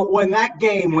 But when that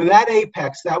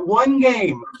apex, that one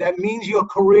game that means your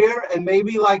career and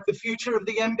maybe like the future of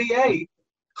the NBA,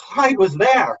 Clyde was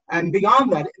there. And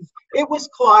beyond that, it was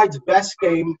Clyde's best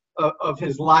game of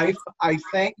his life, I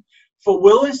think. For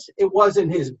Willis, it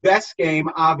wasn't his best game,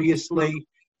 obviously,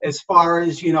 as far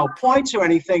as, you know, points or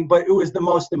anything, but it was the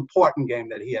most important game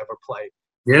that he ever played.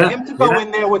 Yeah. For him to go in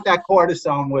there with that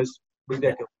cortisone was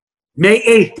ridiculous. May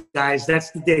 8th, guys. That's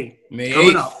the date. May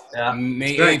 8th. Yeah.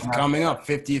 May 8th coming up,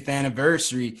 50th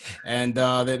anniversary. And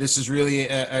this is really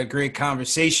a great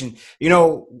conversation. You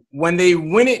know, when they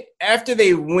win it, after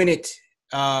they win it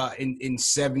in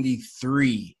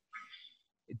 73,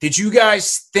 did you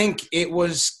guys think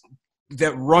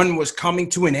that run was coming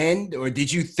to an end, or did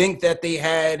you think that they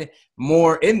had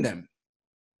more in them?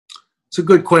 It's a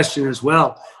good question as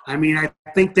well. I mean, I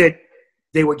think that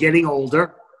they were getting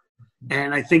older,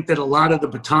 and I think that a lot of the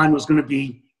baton was going to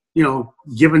be, you know,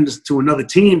 given to another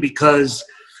team, because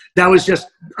that was just,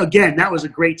 again, that was a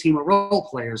great team of role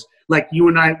players. Like you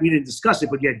and I, we didn't discuss it,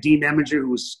 but you had Dean Eminger,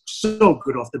 who was so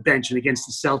good off the bench and against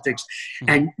the Celtics.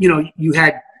 And, you know, you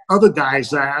had other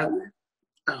guys,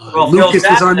 Lucas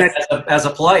was on that as a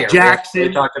player. Jackson.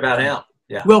 We talked about him.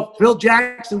 Yeah. Well, Phil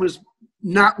Jackson was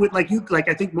not with, like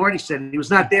I think Marty said, he was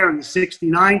not there in the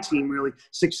 69 team, really,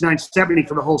 69-70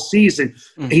 for the whole season.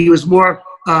 He was more,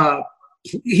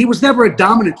 he was never a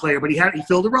dominant player, but he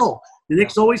filled a role. The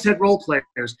Knicks always had role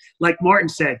players. Like Martin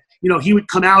said, you know, he would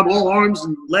come out all arms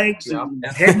and legs and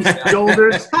head and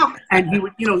shoulders, and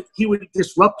he would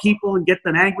disrupt people and get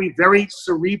them angry. Very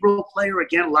cerebral player.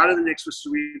 Again, a lot of the Knicks were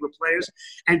cerebral players.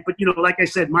 But you know, like I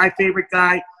said, my favorite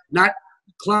guy, not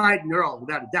Clyde and Earl,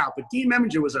 without a doubt, but Dean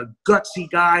Eminger was a gutsy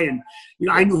guy, and you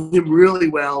know, I knew him really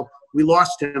well. We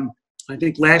lost him, I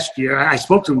think, last year. I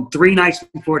spoke to him 3 nights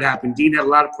before it happened. Dean had a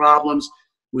lot of problems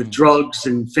with drugs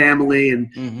and family, and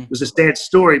it was a sad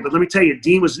story. But let me tell you,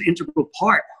 Dean was an integral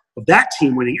part of that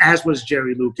team winning, as was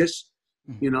Jerry Lucas.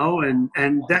 You know, and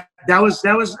that was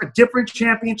a different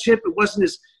championship. It wasn't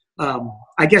as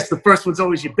I guess the first one's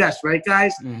always your best, right,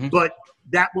 guys? But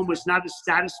that one was not as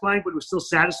satisfying, but it was still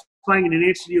satisfying. And in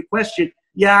answer to your question,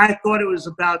 yeah, I thought it was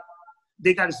about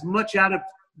they got as much out of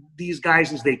these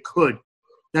guys as they could.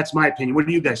 That's my opinion. What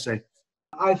do you guys say?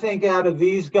 I think out of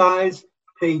these guys,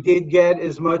 they did get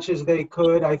as much as they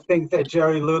could. I think that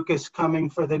Jerry Lucas coming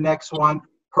for the next one,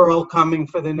 Pearl coming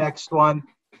for the next one.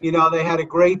 You know, they had a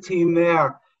great team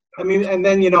there. I mean, and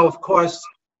then, you know, of course,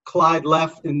 Clyde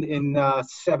left in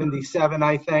 '77,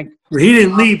 I think. He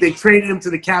didn't leave. They traded him to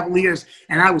the Cavaliers,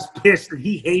 and I was pissed, and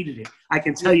he hated it. I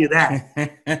can tell you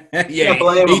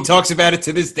that. He talks about it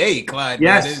to this day, Clyde.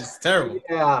 Yes. Man, it's terrible.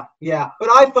 Yeah. But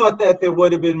I thought that there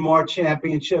would have been more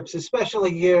championships,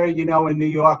 especially here, in New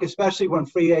York, especially when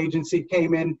free agency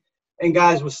came in and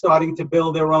guys were starting to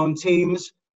build their own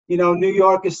teams. New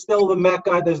York is still the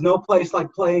Mecca. There's no place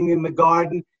like playing in the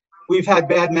Garden. We've had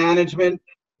bad management.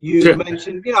 You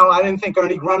mentioned, I didn't think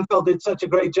Ernie Grunfeld did such a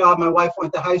great job. My wife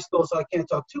went to high school, so I can't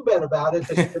talk too bad about it.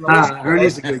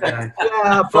 Ernie's a good guy.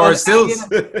 Yeah,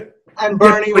 but, and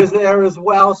Bernie was there as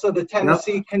well, so the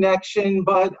Tennessee connection.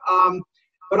 But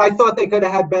I thought they could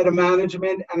have had better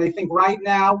management, and I think right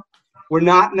now we're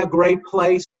not in a great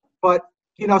place. But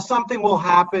something will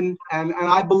happen, and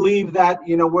I believe that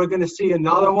we're going to see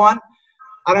another one.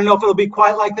 I don't know if it'll be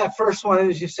quite like that first one,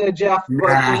 as you said, Jeff.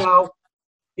 But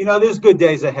there's good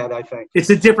days ahead, I think. It's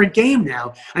a different game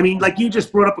now. I mean, like you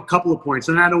just brought up a couple of points,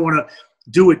 and I don't want to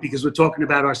do it because we're talking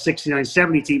about our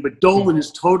 69-70 team, but Dolan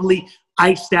is totally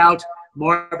iced out.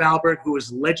 Marv Albert, who is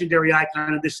a legendary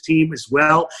icon of this team as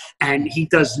well, and he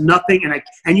does nothing.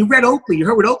 And you read Oakley. You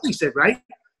heard what Oakley said, right?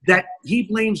 That he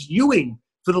blames Ewing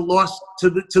for the loss to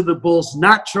the Bulls,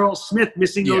 not Charles Smith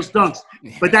missing those dunks.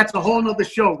 But that's a whole nother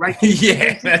show, right?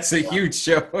 Yeah, that's a huge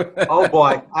show. Oh,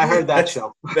 boy. I heard that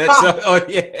show.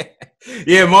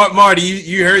 Yeah, Marty,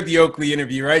 you heard the Oakley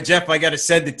interview, right? Jeff, I got to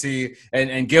send it to you.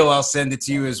 And Gil, I'll send it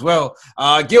to you as well.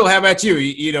 Gil, how about you?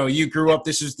 You grew up,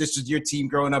 this was your team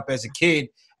growing up as a kid.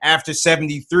 After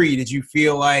 73, did you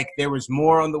feel like there was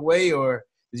more on the way, or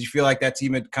did you feel like that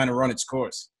team had kind of run its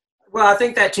course? Well, I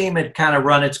think that team had kind of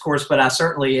run its course, but I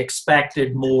certainly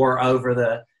expected more over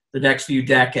the next few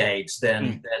decades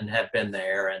than have been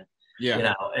there. And,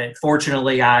 and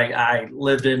fortunately, I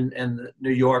lived in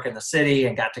New York in the city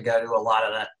and got to go to a lot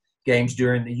of the games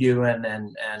during the Ewan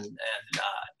and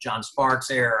John Sparks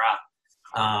era,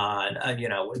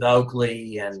 with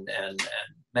Oakley and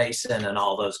Mason and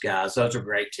all those guys. Those are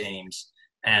great teams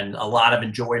and a lot of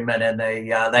enjoyment, and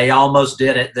they almost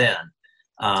did it then.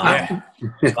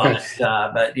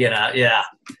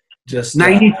 Just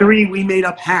 93, we made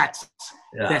up hats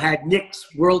that had Knicks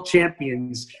world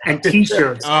champions and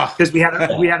T-shirts because we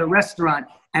had a restaurant,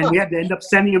 and we had to end up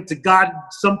sending them to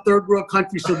some third world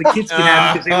country so the kids could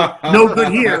have them because they were no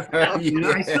good here.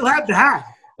 I still have the hat.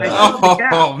 Man.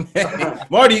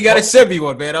 Marty, you got to send me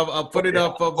one, man. I'll put it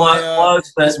up on my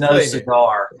close, but no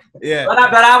cigar. Yeah, but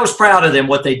I was proud of them,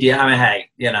 what they did. I mean, hey,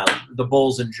 the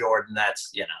Bulls and Jordan.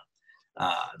 That's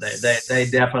they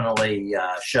definitely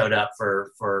showed up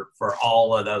for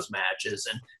all of those matches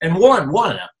and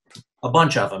won a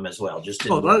bunch of them as well. Just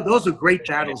those are great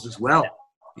battles as well.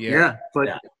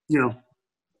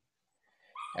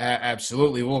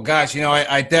 Absolutely. Well, guys,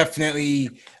 I definitely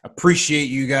appreciate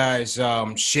you guys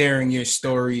sharing your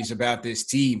stories about this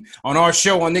team. On our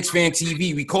show on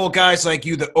KnicksFanTV, we call guys like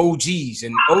you the OGs.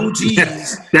 And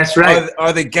OGs that's right.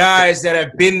 are the guys that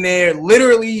have been there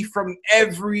literally from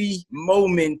every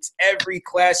moment, every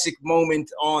classic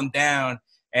moment on down,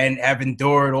 and have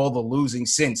endured all the losing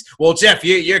since. Well, Jeff,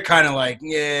 you're kind of like,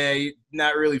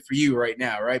 not really for you right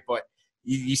now, right? But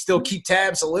you still keep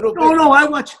tabs a little bit? No, I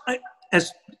watch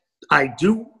as I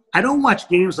do. I don't watch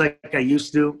games like I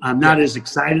used to. I'm not as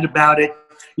excited about it.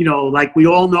 Like we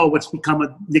all know what's become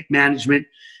of Knick management.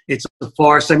 It's a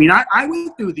farce. I mean, I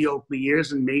went through the Oakley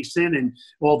years and Mason, and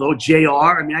although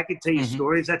JR, I mean, I could tell you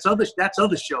stories. That's other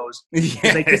shows.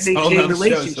 They could maintain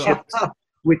relationships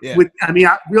with. I mean,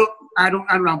 I don't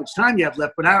know how much time you have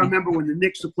left, but I remember when the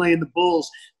Knicks were playing the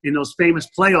Bulls in those famous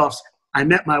playoffs. I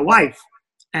met my wife,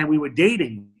 and we were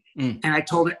dating. And I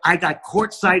told her I got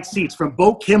courtside seats from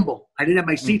Bo Kimball. I didn't have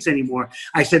my seats anymore.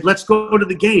 I said, let's go to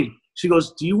the game. She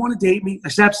goes, do you want to date me? I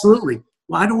said, absolutely.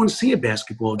 Well, I don't want to see a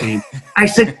basketball game. I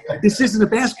said, this isn't a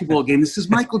basketball game. This is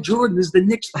Michael Jordan. This is the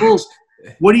Knicks Bulls.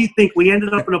 What do you think? We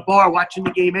ended up in a bar watching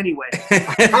the game anyway.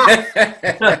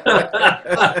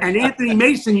 And Anthony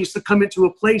Mason used to come into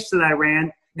a place that I ran,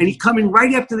 and he'd come in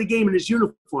right after the game in his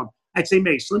uniform. I'd say,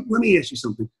 Mason, let me ask you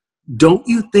something. Don't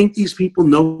you think these people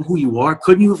know who you are?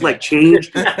 Couldn't you have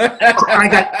changed?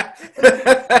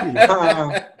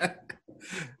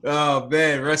 Oh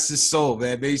man, rest his soul,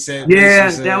 man. He said,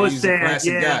 that was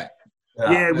sad.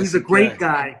 Yeah, he's a great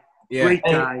guy. Yeah. Great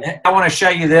guy. I want to show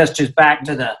you this. Just back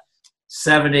to the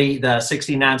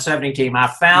 69-70 team. I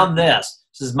found this.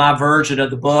 This is my version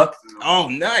of the book. Oh,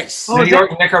 nice. New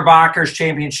York Knickerbockers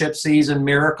championship season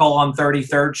miracle on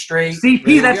 33rd Street.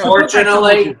 CP, that's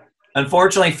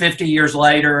Unfortunately, 50 years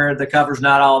later, the cover's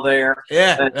not all there.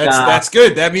 Yeah, but, that's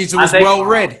good. That means it was well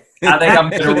read. I think I'm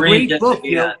going to read it.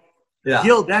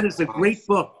 Gil, that is a great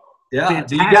book. Yeah.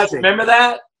 Fantastic. Do you guys remember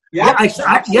that? Yeah, yes,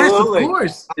 of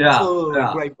course. Yeah. Absolutely.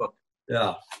 Yeah. Great book.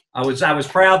 Yeah. I was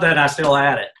proud that I still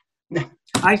had it.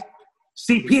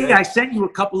 CP, I sent you a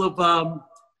couple of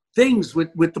things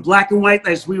with the black and white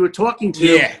as we were talking to.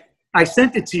 Yeah. I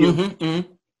sent it to you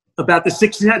about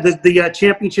the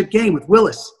championship game with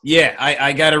Willis. Yeah,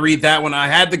 I got to read that one. I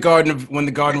had the Garden of When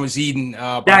the Garden Was Eden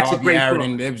by That's a Harvey great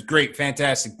Arden. book. It was great,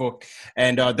 fantastic book,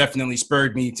 and definitely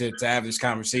spurred me to have this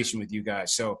conversation with you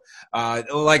guys. So,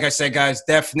 like I said, guys,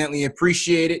 definitely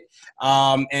appreciate it.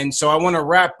 And so I want to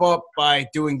wrap up by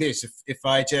doing this. If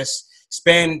I just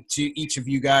span to each of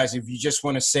you guys, if you just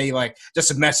want to say like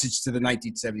just a message to the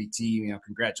 1970 team, you know,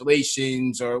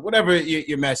 congratulations or whatever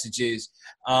your message is.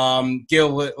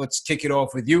 Gil, let's kick it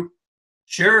off with you.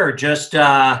 Sure. Just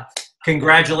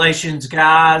congratulations,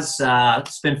 guys.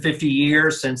 It's been 50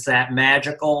 years since that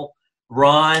magical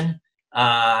run.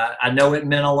 I know it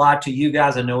meant a lot to you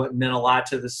guys. I know it meant a lot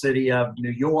to the city of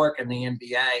New York and the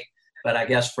NBA. But I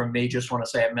guess from me, just want to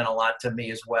say it meant a lot to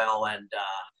me as well. And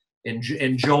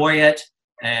enjoy it.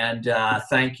 And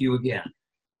thank you again.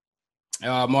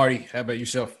 Marty, how about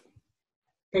yourself?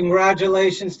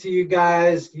 Congratulations to you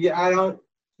guys. Yeah, I don't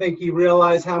think you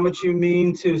realize how much you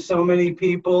mean to so many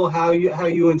people, how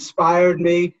you inspired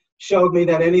me, showed me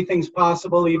that anything's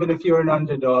possible, even if you're an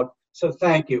underdog. So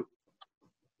thank you.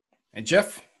 And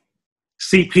Jeff?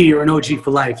 CP, you're an OG for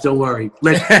life. Don't worry.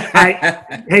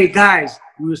 Hey, guys,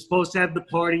 we were supposed to have the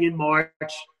party in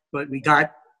March, but we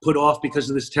got put off because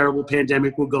of this terrible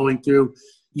pandemic we're going through.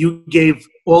 You gave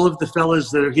all of the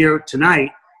fellas that are here tonight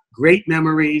great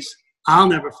memories. I'll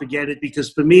never forget it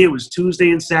because for me it was Tuesday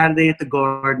and Saturday at the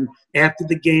Garden after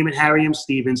the game at Harry M.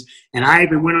 Stevens, and I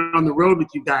even went on the road with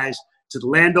you guys to the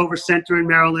Landover Center in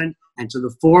Maryland and to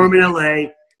the Forum in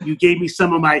LA. You gave me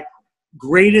some of my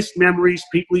greatest memories.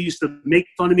 People used to make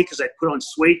fun of me because I put on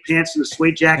suede pants and a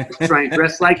suede jacket to try and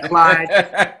dress like Clyde,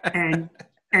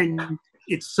 and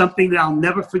it's something that I'll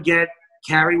never forget,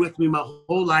 carry with me my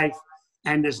whole life.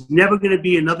 And there's never going to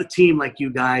be another team like you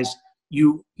guys.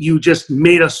 You just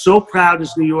made us so proud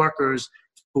as New Yorkers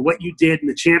for what you did and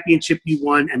the championship you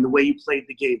won and the way you played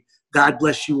the game. God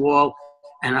bless you all.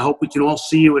 And I hope we can all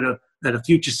see you at a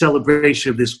future celebration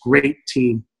of this great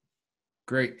team.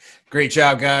 Great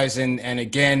job, guys. And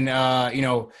again, you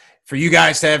know, for you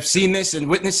guys to have seen this and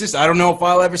witnessed this, I don't know if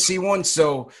I'll ever see one.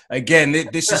 So again,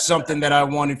 this is something that I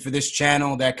wanted for this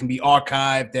channel that can be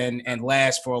archived and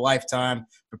last for a lifetime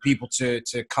for people to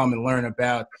come and learn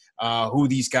about who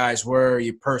these guys were,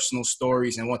 your personal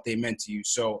stories, and what they meant to you.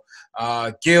 So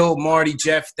Gil, Marty,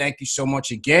 Jeff, thank you so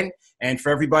much again. And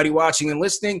for everybody watching and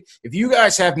listening, if you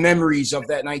guys have memories of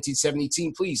that 1970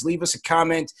 team, please leave us a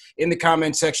comment in the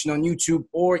comment section on YouTube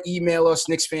or email us,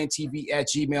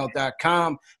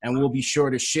 KnicksFanTV@gmail.com, and we'll be sure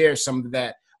to share some of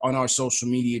that on our social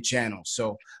media channels.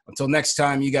 So until next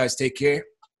time, you guys take care.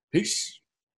 Peace.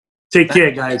 Take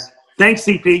care, guys. Thanks,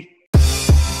 CP.